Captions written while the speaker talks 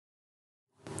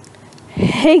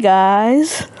Hey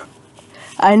guys,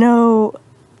 I know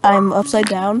I'm upside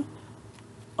down.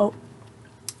 Oh,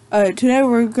 today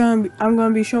I'm gonna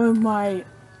be showing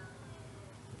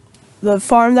the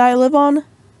farm that I live on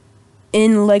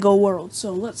in Lego World.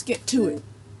 So let's get to it.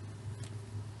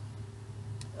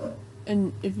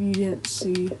 And if you didn't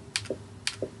see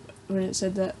when it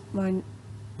said that my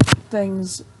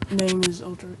thing's name is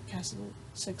Ultra Castle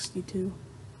 62.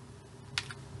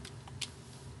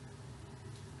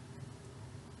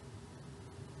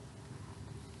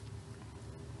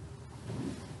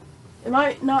 It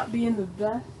might not be in the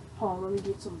best. Hold on, let me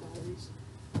get some batteries.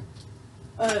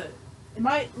 It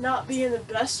might not be in the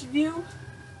best view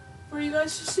for you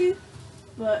guys to see,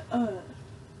 but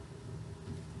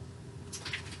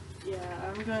yeah,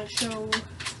 I'm gonna show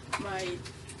the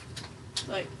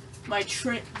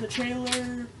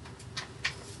trailer.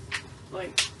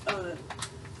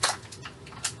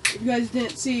 If you guys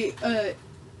didn't see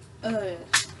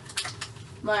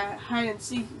my hide and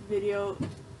seek video,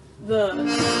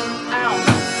 ow.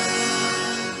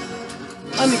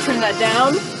 Let me turn that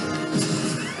down.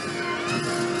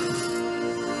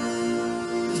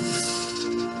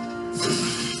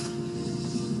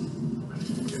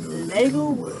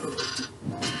 Lego World.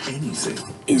 Anything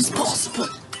is possible.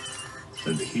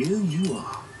 And here you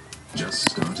are,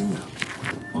 just starting out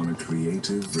on a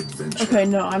creative adventure. Okay,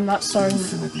 no, I'm not starting.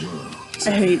 Infinite worlds.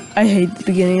 I hate the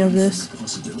beginning of this.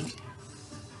 Possibility.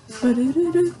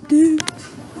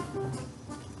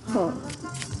 Huh.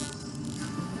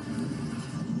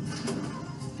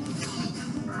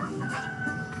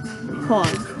 Hold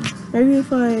on. Maybe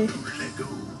if I... Lego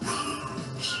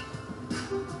worlds.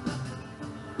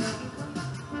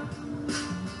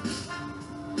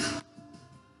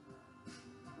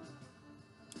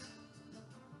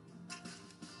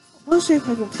 Let's see if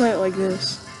I can play it like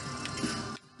this.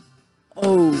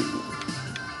 Oh.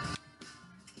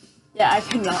 Yeah, I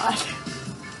cannot.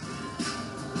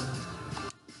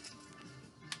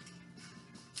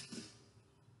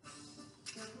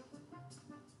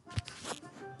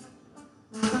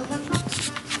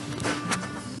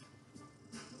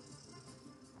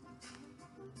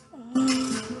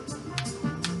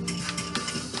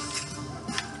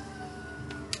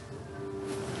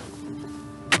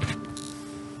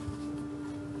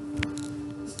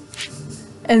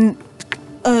 And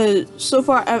so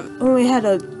far I've only had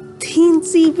a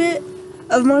teensy bit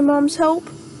of my mom's help,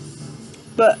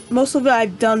 but most of it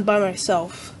I've done by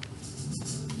myself.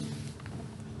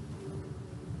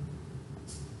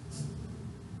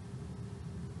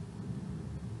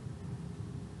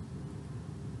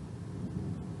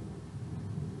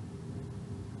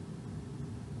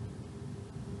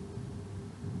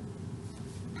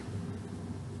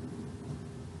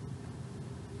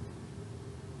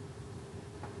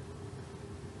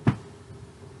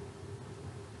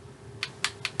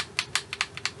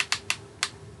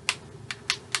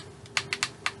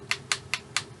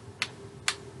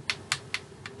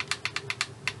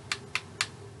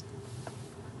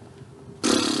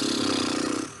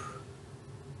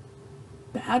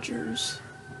 Badgers?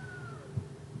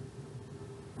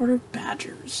 What are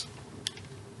badgers?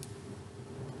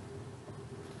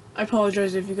 I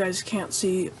apologize if you guys can't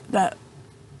see that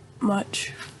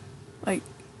much. Like,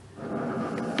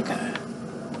 okay.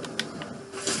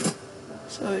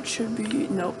 So it should be,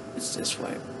 nope, it's this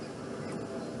way.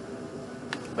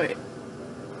 Wait.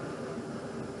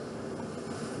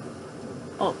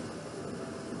 Oh.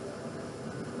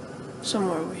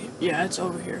 Somewhere over here. Yeah, it's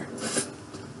over here.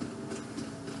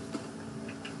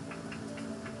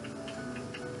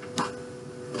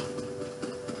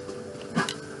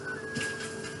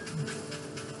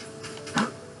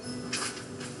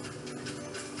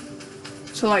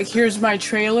 So like, here's my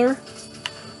trailer.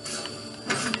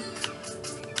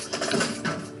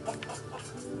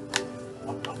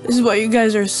 This is what you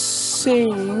guys are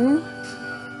seeing.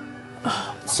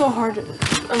 Oh, it's so hard to,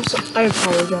 I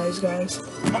apologize, guys.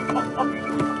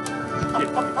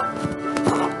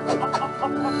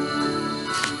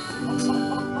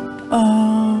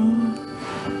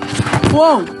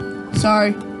 Whoa!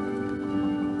 Sorry.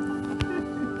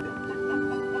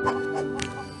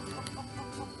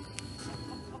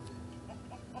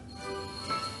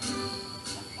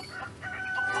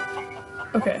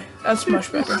 Okay, that's much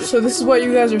better. So this is what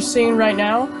you guys are seeing right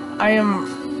now. I am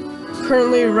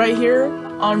currently right here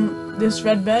on this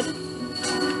red bed.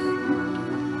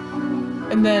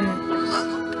 And then,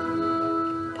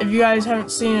 if you guys haven't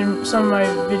seen some of my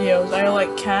videos, I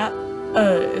like cat.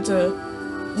 It's a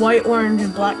white, orange,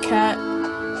 and black cat.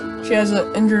 She has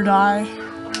an injured eye.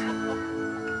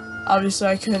 Obviously,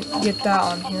 I couldn't get that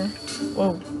on here.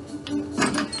 Whoa.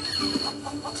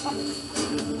 Ah,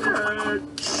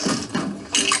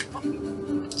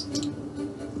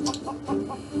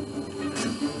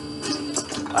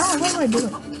 what am I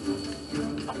doing?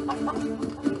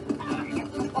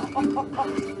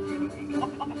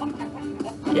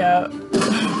 Yeah.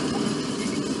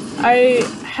 I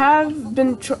have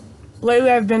been lately.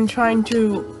 I've been trying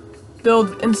to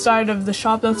build inside of the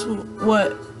shop. That's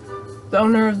what the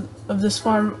owner of this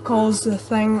farm calls the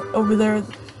thing over there.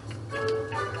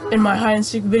 In my hide and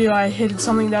seek video, I hid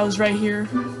something that was right here.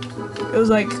 It was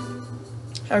like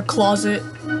a closet,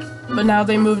 but now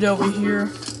they moved over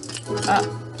here.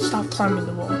 Stop climbing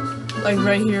the wall. Like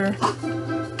right here.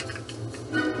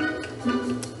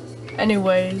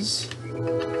 Anyways,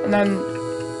 and then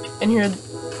in here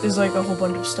is like a whole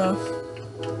bunch of stuff.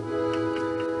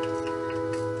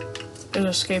 There's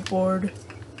a skateboard.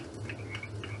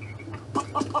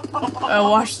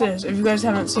 Watch this. If you guys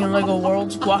haven't seen Lego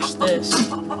Worlds, watch this.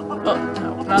 Oh, no,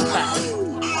 not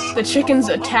that. The chickens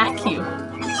attack you.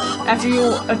 After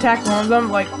you attack one of them,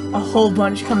 like, a whole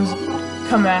bunch come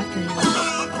after you.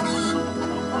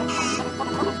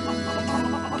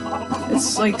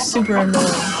 It's, like, super annoying.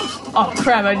 Oh,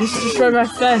 crap, I just destroyed my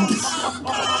fence.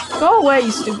 Go away,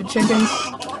 you stupid chickens.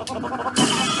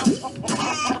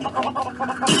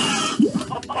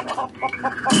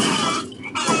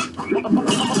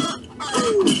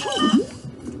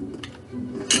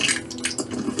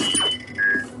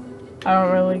 I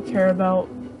don't really care about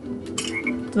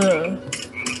the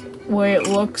way it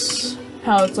looks,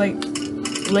 how it's like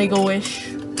Lego-ish.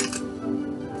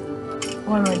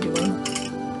 What am I doing?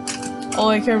 All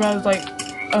I care about is like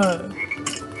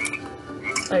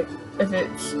if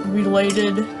it's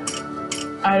related,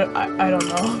 I don't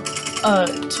know,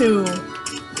 to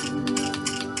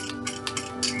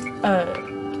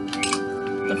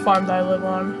the farm that I live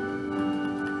on.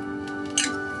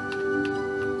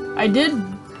 I did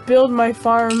build my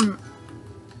farm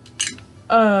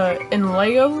in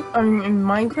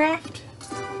Minecraft,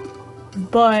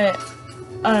 but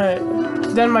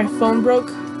then my phone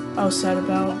broke. I was sad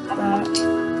about that.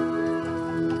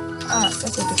 Ah,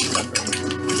 that's a discovery.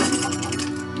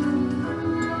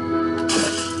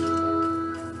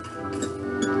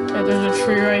 Yeah, there's a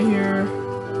tree right here.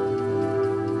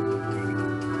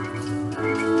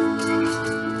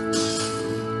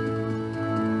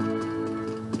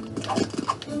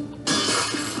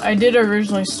 I did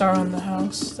originally start on the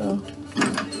house, though.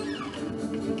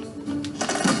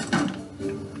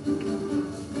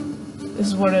 This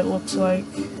is what it looks like.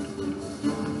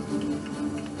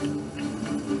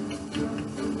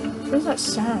 Where's that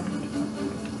sound?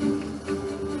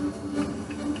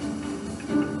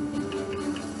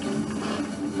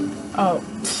 Oh,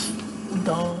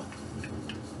 duh.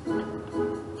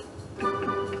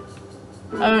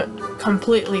 I haven't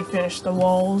completely finished the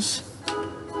walls.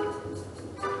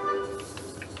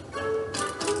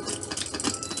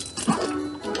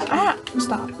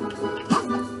 Stop.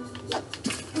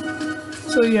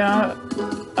 So yeah,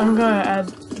 I'm gonna add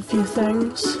a few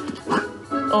things.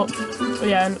 Oh,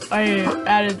 yeah, and I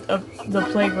added the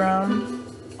playground.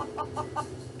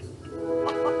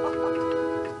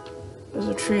 There's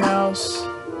a treehouse.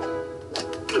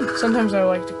 Sometimes I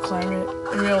like to climb it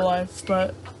in real life,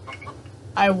 but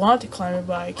I want to climb it,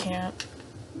 but I can't.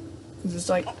 Because it's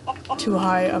like too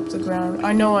high up the ground.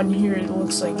 I know on here it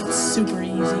looks like it's super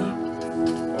easy.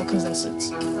 Because that's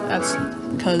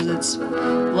because it's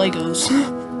Legos.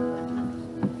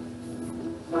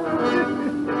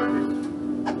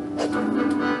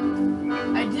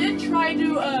 I did try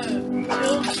to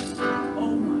build.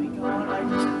 Oh my god! I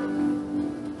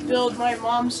just build my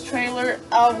mom's trailer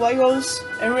out of Legos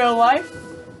in real life,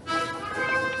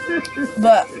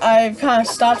 but I've kind of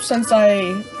stopped since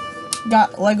I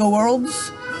got Lego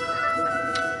Worlds.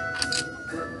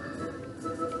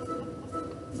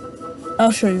 I'll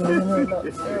show you when we're about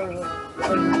fix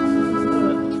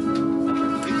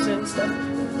it and stuff.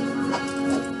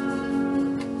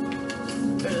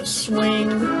 There's a swing.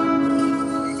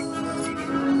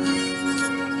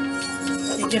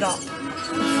 You get off.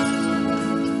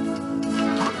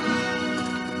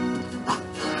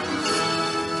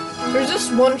 There's this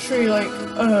one tree like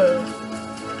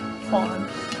on.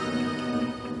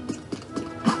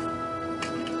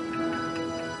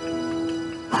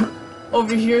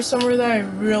 Over here somewhere that I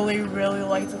really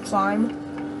like to climb.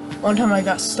 One time I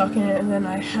got stuck in it and then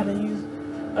I had to use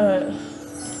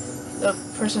the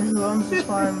person who owns this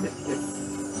farm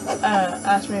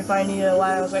asked me if I needed a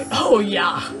ladder. I was like, oh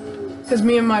yeah, because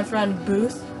me and my friend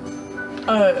Booth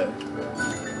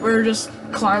we were just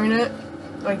climbing it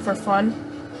like for fun,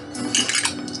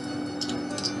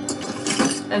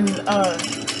 and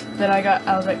then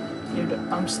I was like, Dude,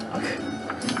 I'm stuck.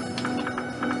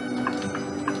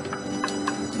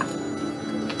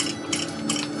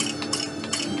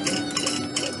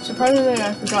 Surprisingly,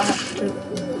 I forgot how to.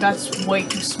 That's way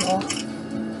too small.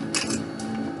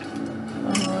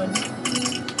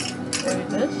 Maybe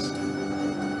this?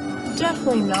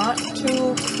 Definitely not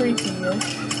too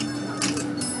creepy-ish.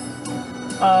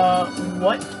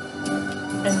 What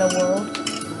in the world?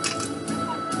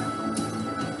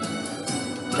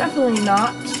 Definitely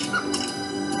not.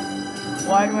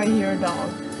 Why do I hear a dog?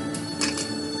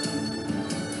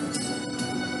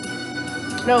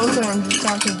 No, okay, I'm just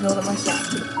going to build it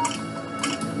myself.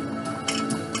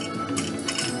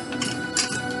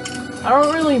 I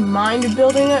don't really mind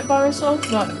building it by myself,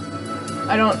 but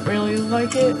I don't really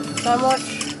like it that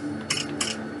much.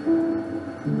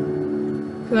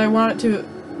 Because I want it to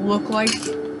look like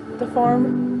the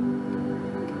farm.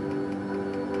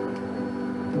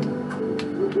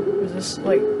 Is this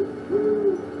like...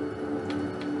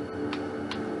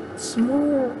 It's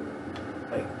more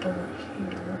like over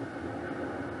here.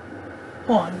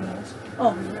 Hold on, guys.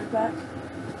 I'll be right back.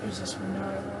 There's this window I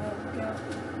want to look at.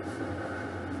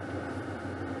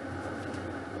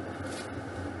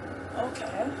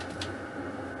 Okay.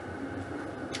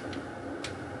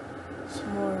 It's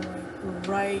more like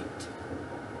right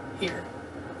here.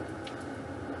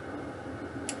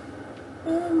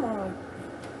 More like...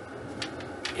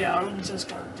 Yeah, I'm just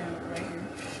gonna do it right here.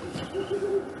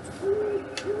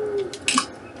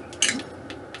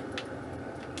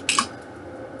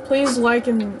 Please like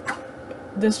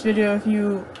this video if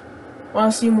you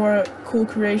want to see more cool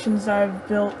creations that I've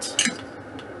built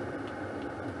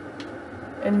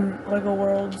in LEGO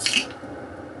Worlds.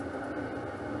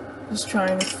 Just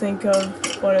trying to think of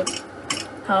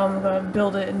how I'm gonna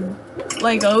build it in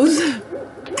Legos.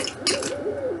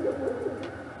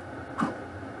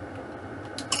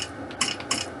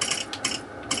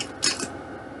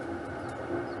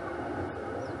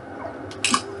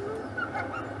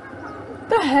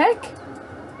 The heck?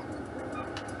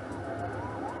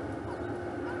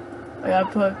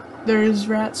 There's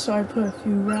rats, so I put a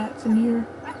few rats in here.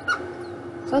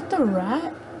 Is that the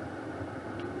rat?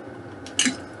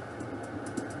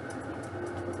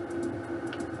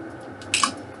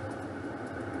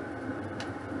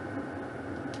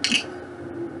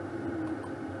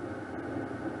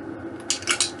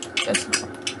 That's not.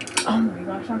 Oh my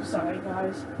gosh, I'm sorry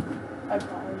guys. I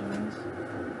apologize.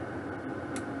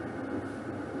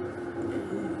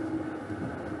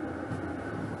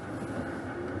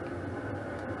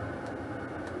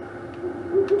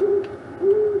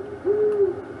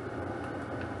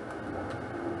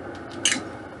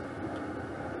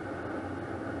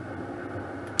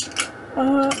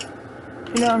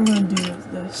 You know what I'm gonna do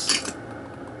with this.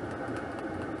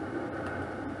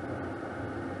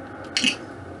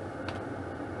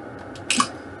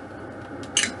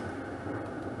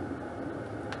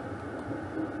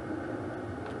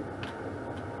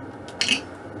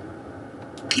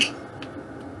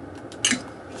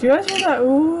 Did you guys hear that?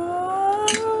 Ooh.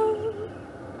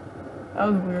 That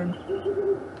was weird.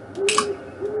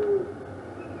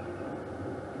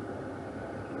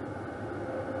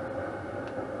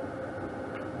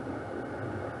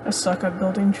 I suck at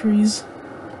building trees.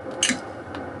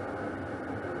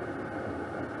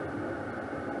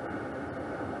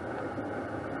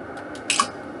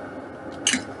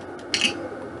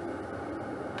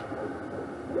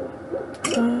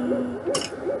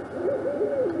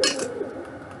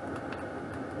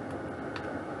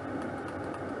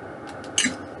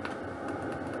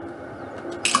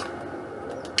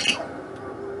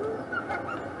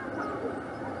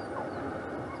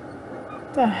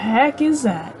 The heck is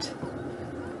that?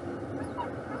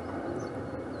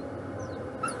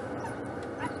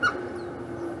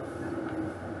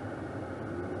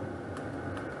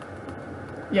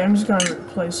 Yeah, I'm just gonna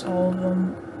replace all of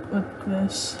them with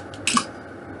this.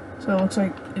 So it looks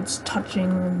like it's touching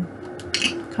and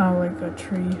kind of like a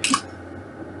tree.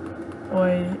 The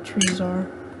way trees are.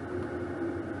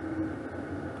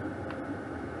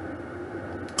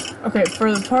 Okay,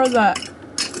 for the part that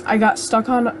I got stuck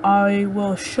on, I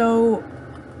will show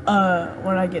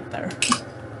when I get there.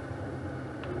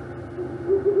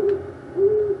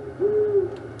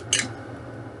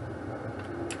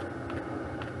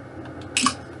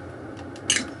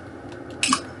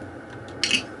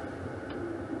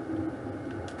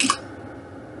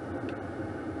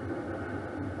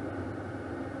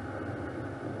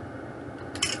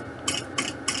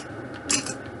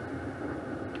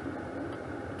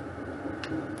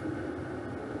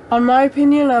 On my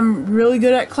opinion, I'm really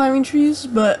good at climbing trees,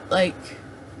 but like,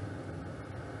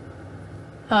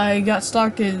 how I got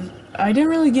stuck is I didn't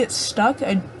really get stuck.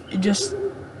 It just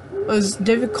was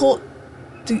difficult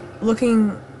to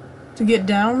get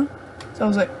down. So I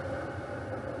was like,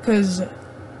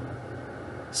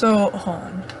 so hold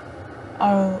on.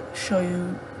 I'll show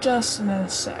you just in a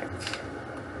sec.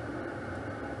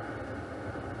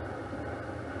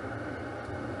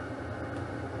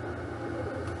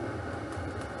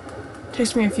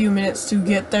 Takes me a few minutes to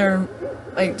get there,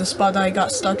 like the spot that I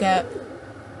got stuck at.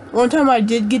 One time I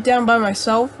did get down by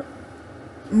myself,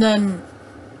 and then,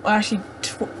 well, actually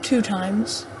 2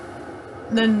 times.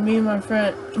 Then me and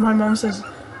my mom says,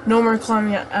 no more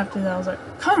climbing after that. I was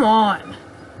like, come on!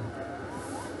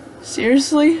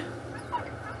 Seriously?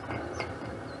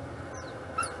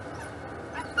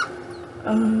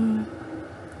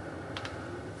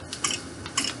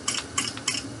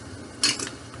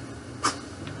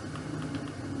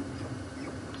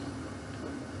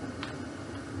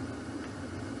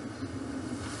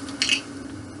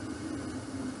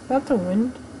 Is that the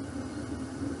wind?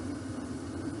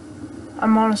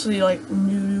 I'm honestly like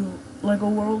new to Lego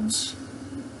Worlds,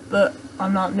 but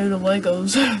I'm not new to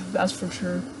Legos, that's for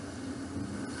sure.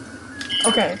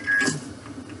 Okay.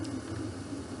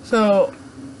 So,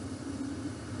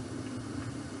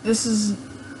 this is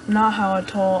not how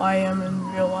tall I am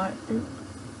in real life,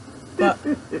 but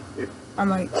I'm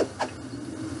like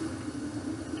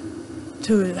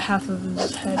to half of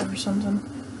his head or something.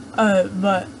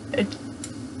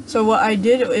 So what I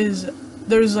did is,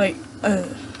 there's like,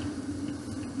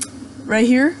 right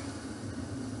here,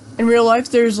 in real life,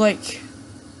 there's like,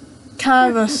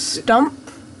 kind of a stump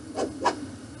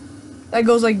that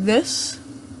goes like this,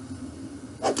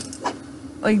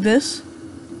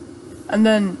 and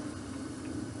then,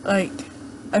 like,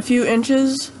 a few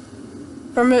inches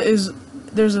from it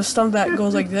there's a stump that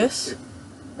goes like this,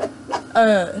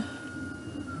 and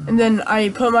then I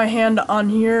put my hand on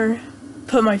here,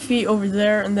 put my feet over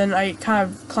there, and then I kind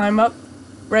of climb up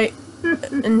right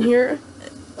in here,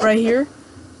 right here,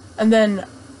 and then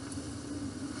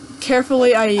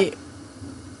carefully I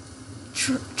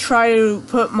try to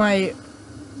put I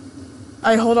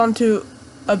hold on to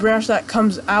a branch that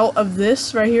comes out of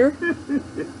this right here,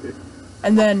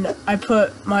 and then I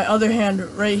put my other hand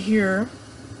right here,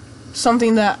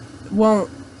 something that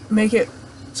won't make it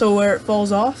so where it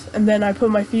falls off, and then I put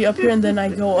my feet up here, and then I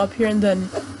go up here, and then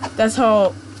that's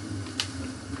how,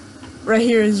 right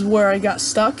here is where I got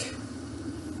stuck.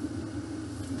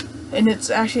 And it's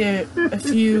actually a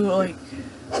few, like,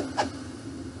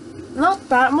 not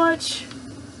that much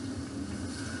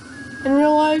in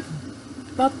real life,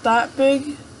 not that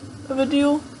big of a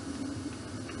deal.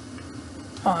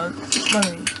 Hold on,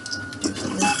 let me do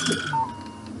something.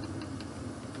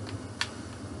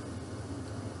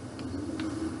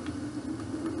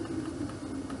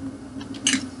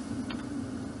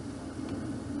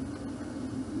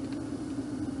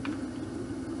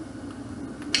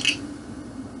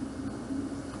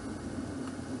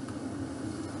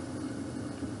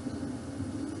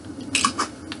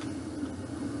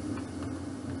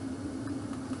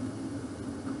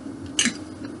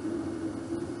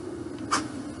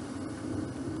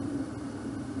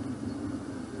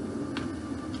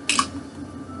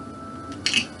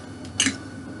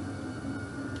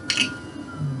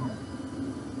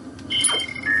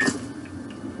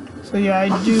 So yeah, I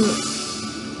do.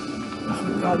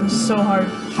 Oh god, this is so hard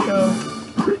to show.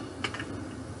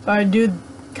 So I do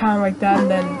kind of like that, and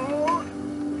then.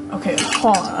 Okay,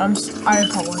 hold on. I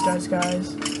apologize,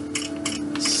 guys.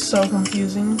 It's so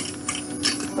confusing.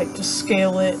 Like to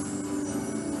scale it.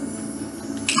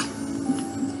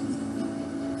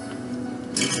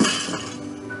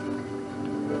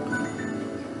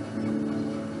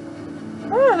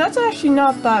 Oh, that's actually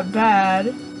not that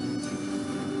bad.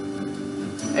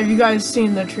 Have you guys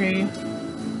seen the tree?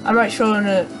 I might show it in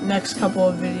the next couple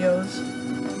of videos.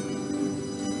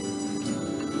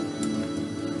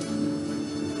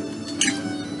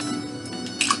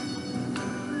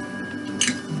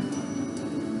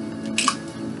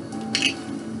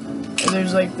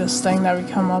 There's like this thing that we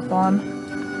come up on,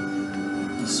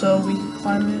 so we can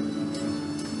climb it.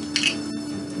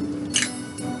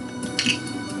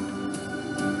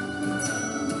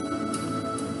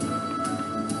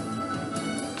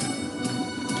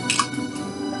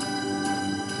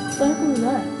 What the heck was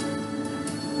that?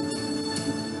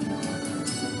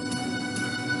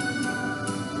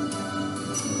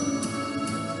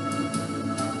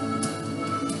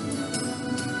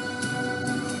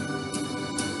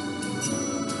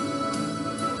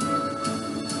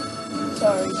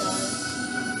 Sorry, guys.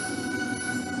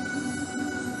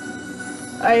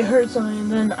 I heard something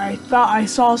and then I thought I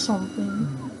saw something.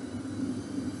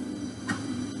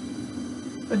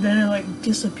 But but then it like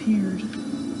disappeared.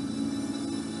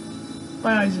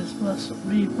 My eyes just must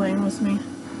be playing with me.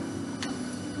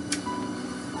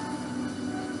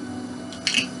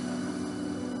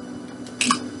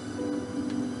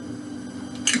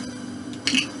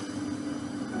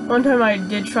 One time I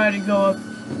did try to go up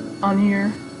on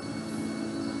here.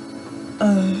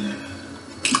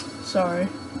 Sorry.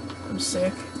 I'm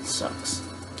sick. It sucks.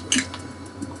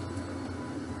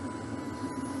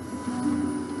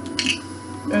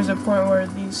 There's a point where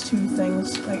these two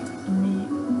things like meet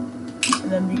and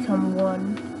then become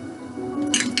one.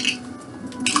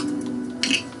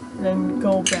 And then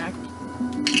go back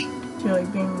to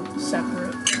like being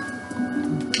separate.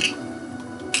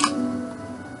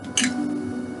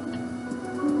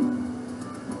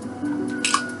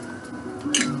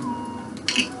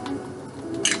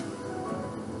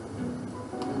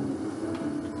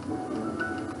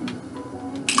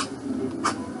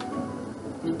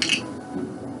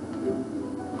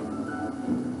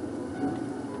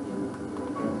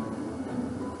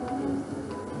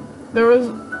 There was,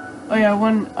 oh yeah,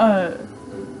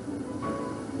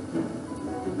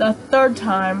 the third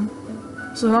time,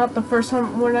 so not the first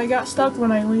time when I got stuck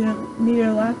when I needed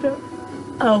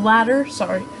a ladder,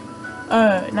 sorry,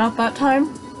 not that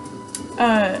time,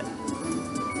 and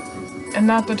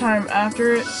not the time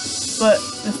after it, but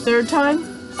the third time,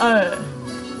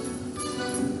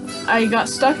 I got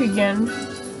stuck again,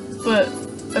 but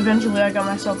eventually I got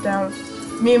myself down.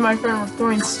 Me and my friend were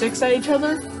throwing sticks at each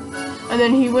other. And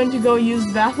then he went to go use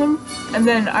the bathroom, and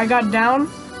then I got down.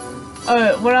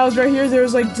 When I was right here, there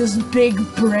was like this big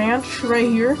branch right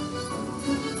here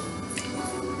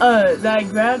that I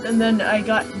grabbed, and then I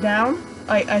got down.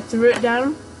 I threw it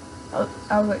down.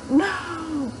 I was like, no,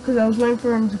 because I was waiting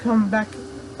for him to come back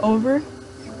over,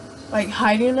 like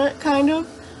hiding it kind of.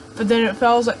 But then it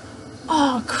fell. I was like,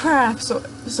 oh crap! So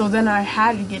then I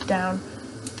had to get down,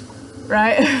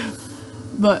 right?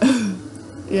 But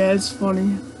yeah, it's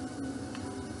funny.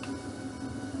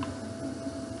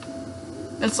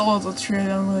 That's all the trade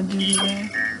I'm gonna do today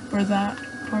for that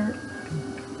part.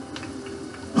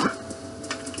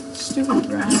 Stupid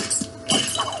rats.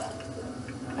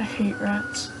 I hate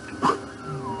rats.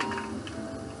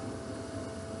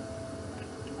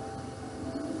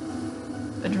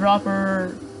 The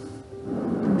dropper.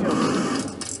 I'm joking.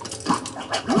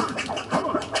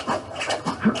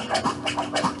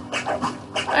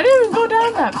 I didn't even go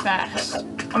down that fast.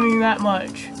 I mean, that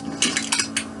much.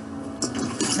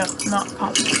 No, not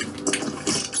copy.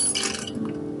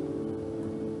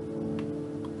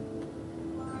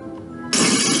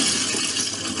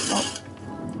 Oh.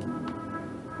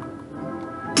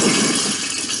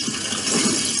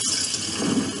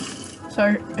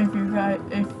 Sorry if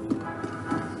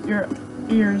your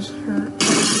ears hurt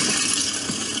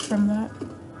from that.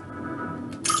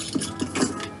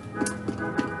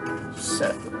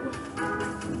 So.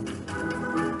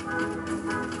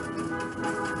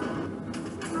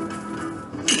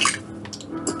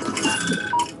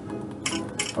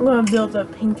 I'm gonna build a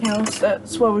pink house.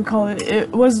 That's what we call it.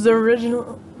 It was the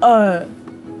original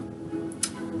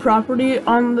property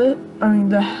on the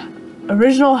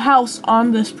original house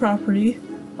on this property.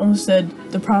 Almost said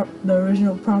the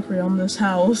original property on this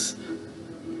house.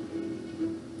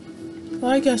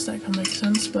 Well, I guess that can make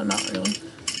sense, but not really.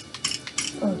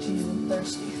 Oh geez, I'm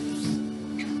thirsty.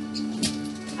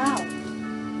 Ow.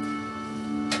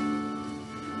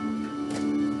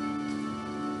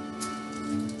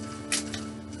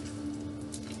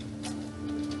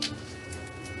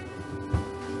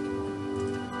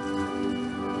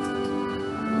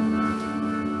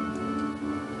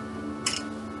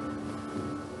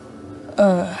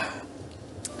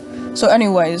 So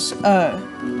anyways, yeah.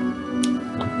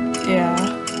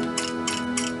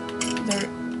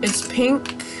 It's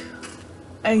pink.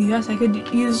 I guess I could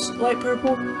use light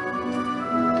purple.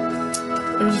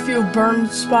 There's a few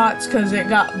burned spots because it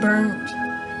got burned.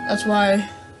 That's why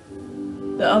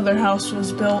the other house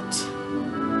was built.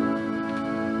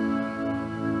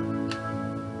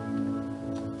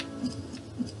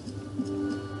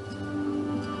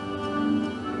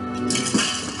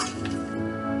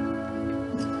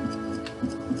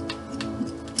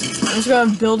 I'm just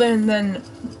gonna build it and then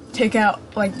take out,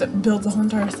 like, build the whole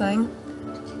entire thing.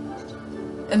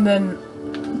 And then,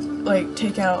 like,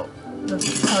 take out the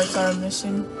parts that are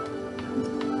missing.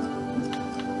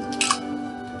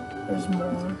 There's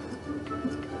more.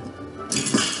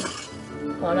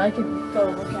 Hold on, I can go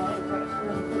look at it right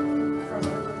here.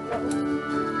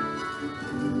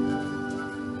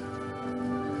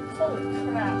 Holy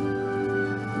crap.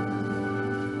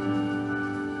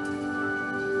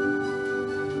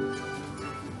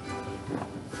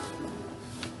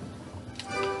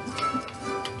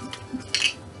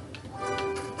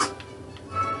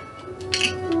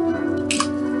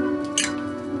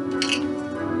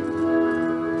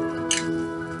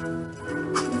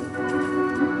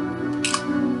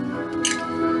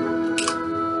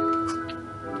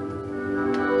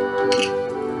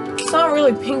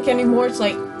 really pink anymore. It's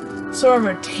like sort of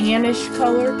a tannish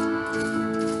color.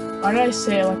 Why did I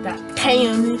say it like that?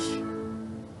 Tannish.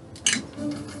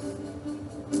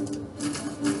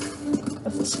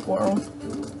 That's a squirrel.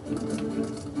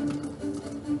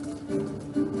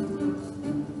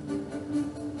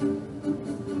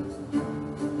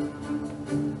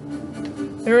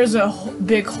 There is a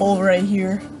big hole right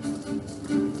here.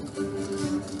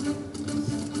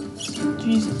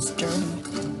 Jeez, it's dirty.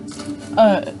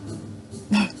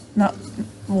 Not,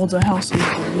 well, the house is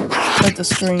dirty, but the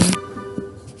screen.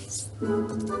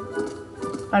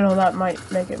 I know that might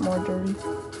make it more dirty.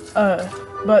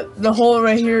 But the hole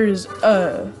right here is,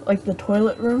 like the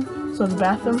toilet room, so the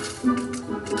bathroom.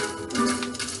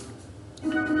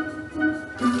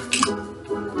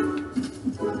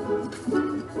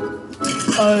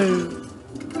 Oh,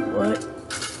 what?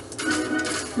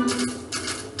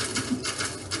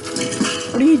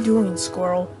 What are you doing,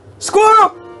 squirrel?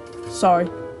 Squirrel! Sorry.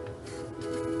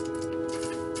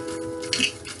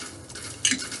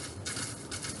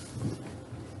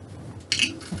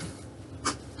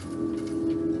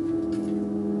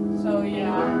 So,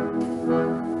 yeah.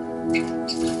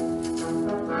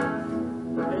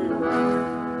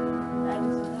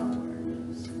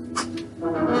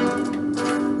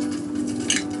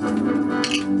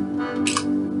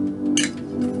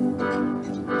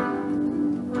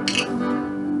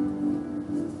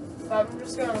 I'm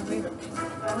just gonna leave it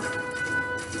now.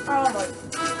 Oh my.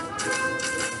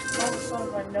 Almost on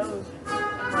my nose and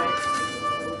my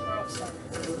throat started.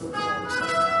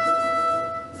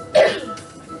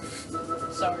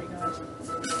 Sorry, guys.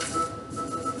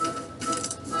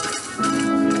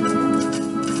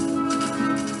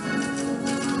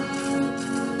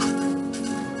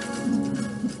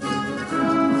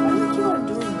 Why do you keep on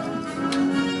doing that?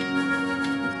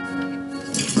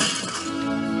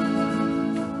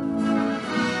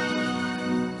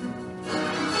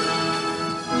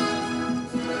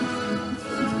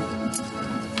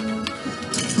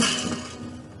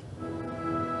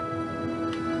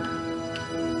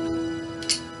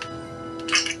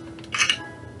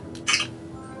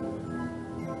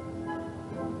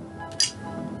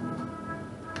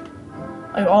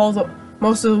 Like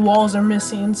most of the walls are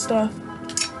missing and stuff.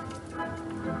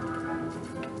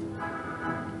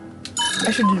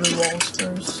 I should do the walls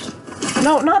first.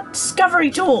 No, not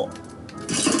discovery tool!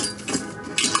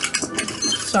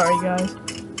 Sorry, guys.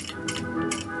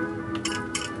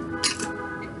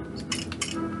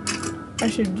 I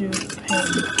should do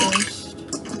paint first.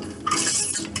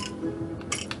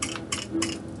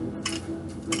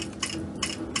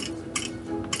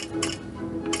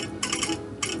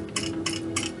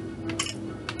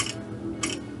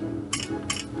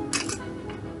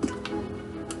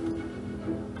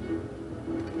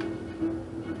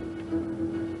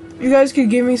 You guys could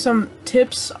give me some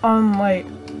tips on, like,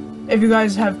 if you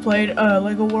guys have played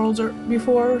Lego Worlds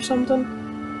before or something.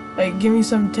 Like, give me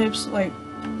some tips, like,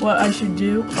 what I should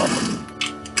do. Oh.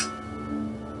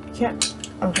 Can't.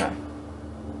 Okay.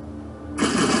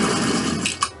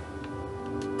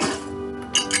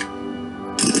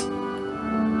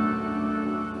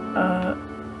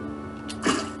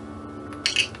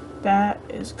 That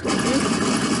is crazy.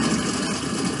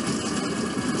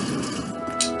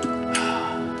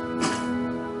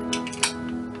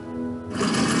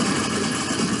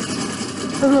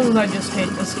 Sometimes I just hate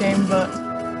this game, but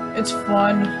it's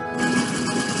fun.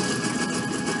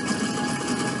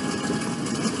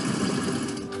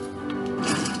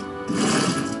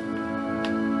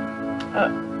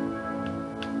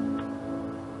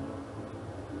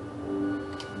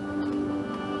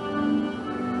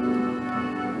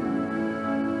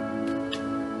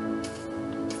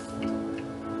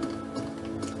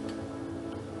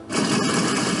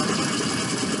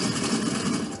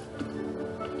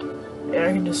 Yeah,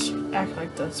 I can just act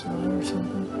like that's mine or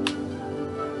something.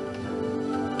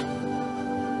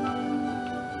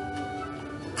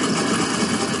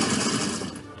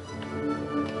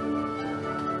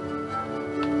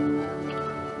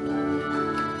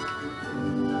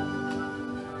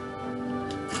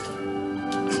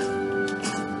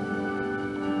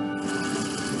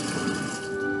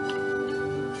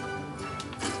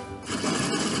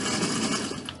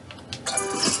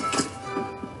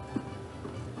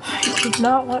 I did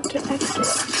not want to exit.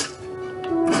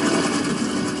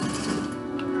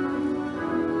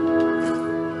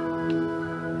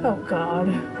 Oh God.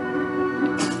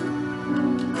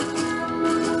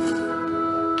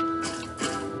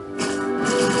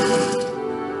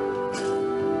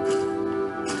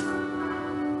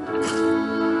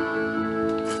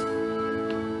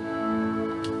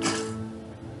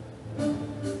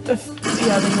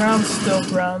 Yeah, the ground's still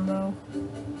brown though.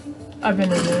 I've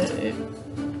been in it. It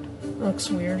looks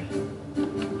weird.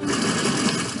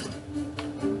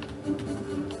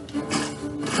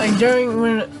 Like during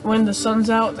when the sun's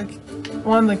out,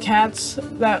 one of the cats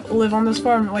that live on this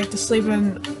farm like to sleep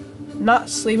in, not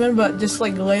sleeping, but just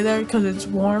like lay there because it's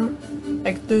warm,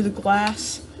 like through the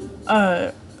glass.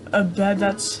 A bed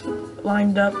that's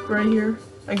lined up right here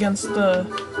against the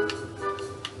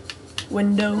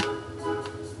window.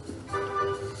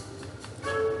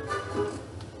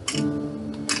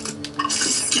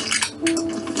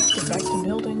 Get back to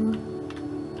building.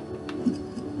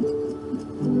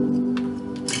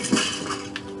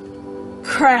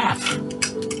 Crap!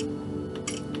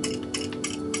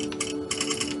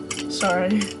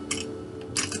 Sorry.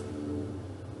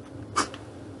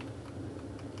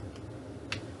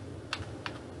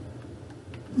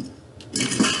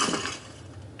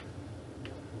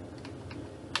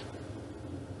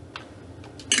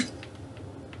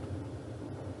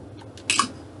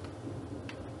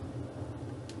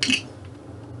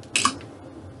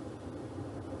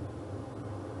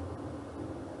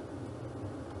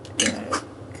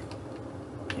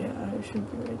 Yeah, I should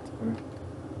be right there.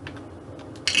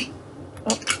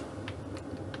 Oh.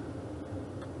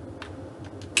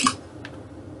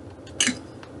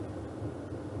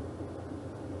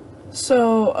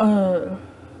 So,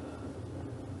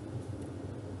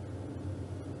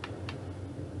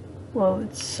 well,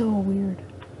 it's so weird.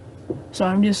 So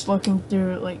I'm just looking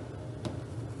through, like,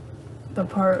 the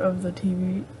part of the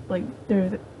TV, like,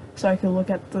 there, so I can look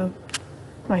at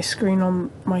my screen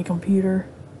on my computer.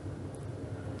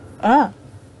 Ah!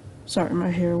 Sorry,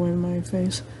 my hair went in my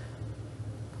face.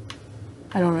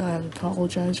 I don't really have to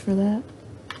apologize for that.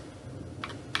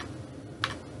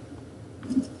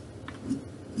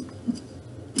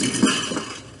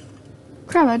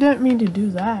 Crap, I didn't mean to do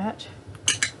that.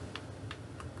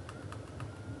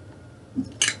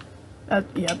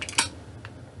 Yep.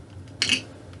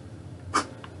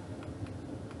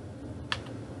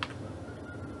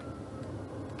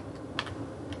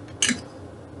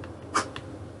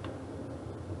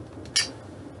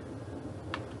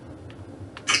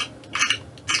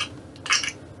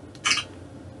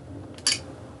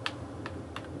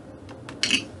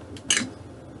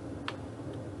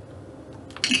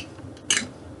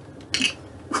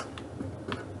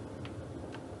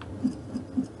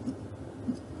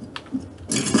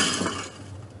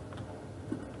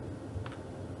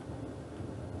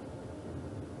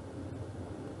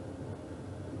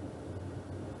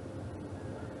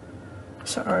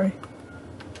 Sorry.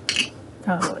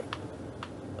 Kind of like,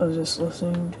 I was just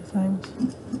listening to things.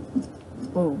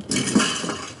 Whoa.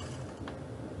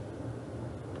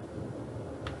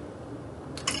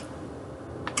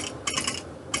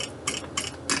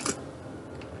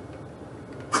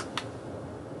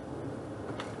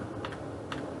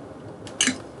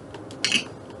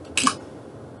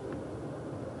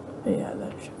 Yeah,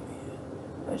 that should be it.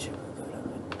 That should be good.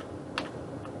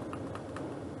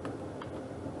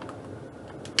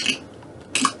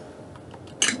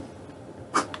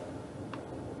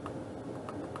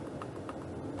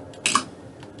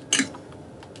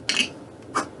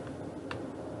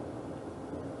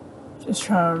 Just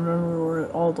trying to remember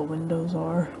where all the windows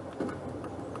are.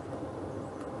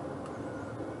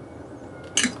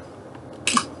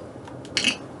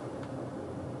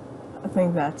 I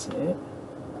think that's it.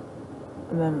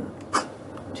 And then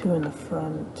 2 in the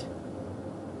front.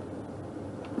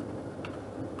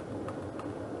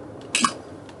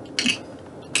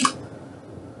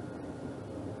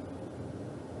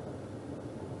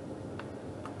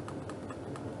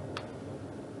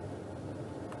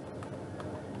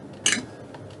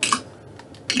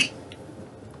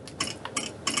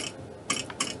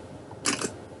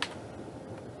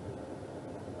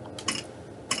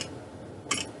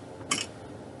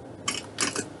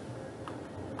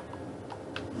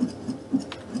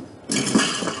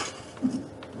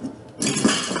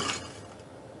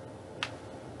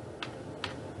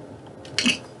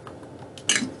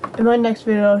 In my next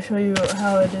video, I'll show you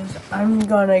how it is. I'm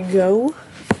gonna go.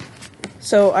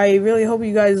 So I really hope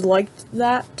you guys liked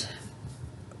that.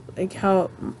 Like how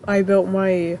I built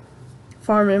my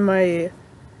farm in my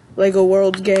Lego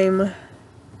Worlds game.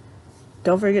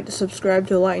 Don't forget to subscribe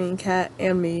to Lightning Cat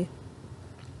and me.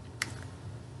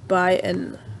 Bye,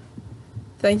 and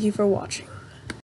thank you for watching.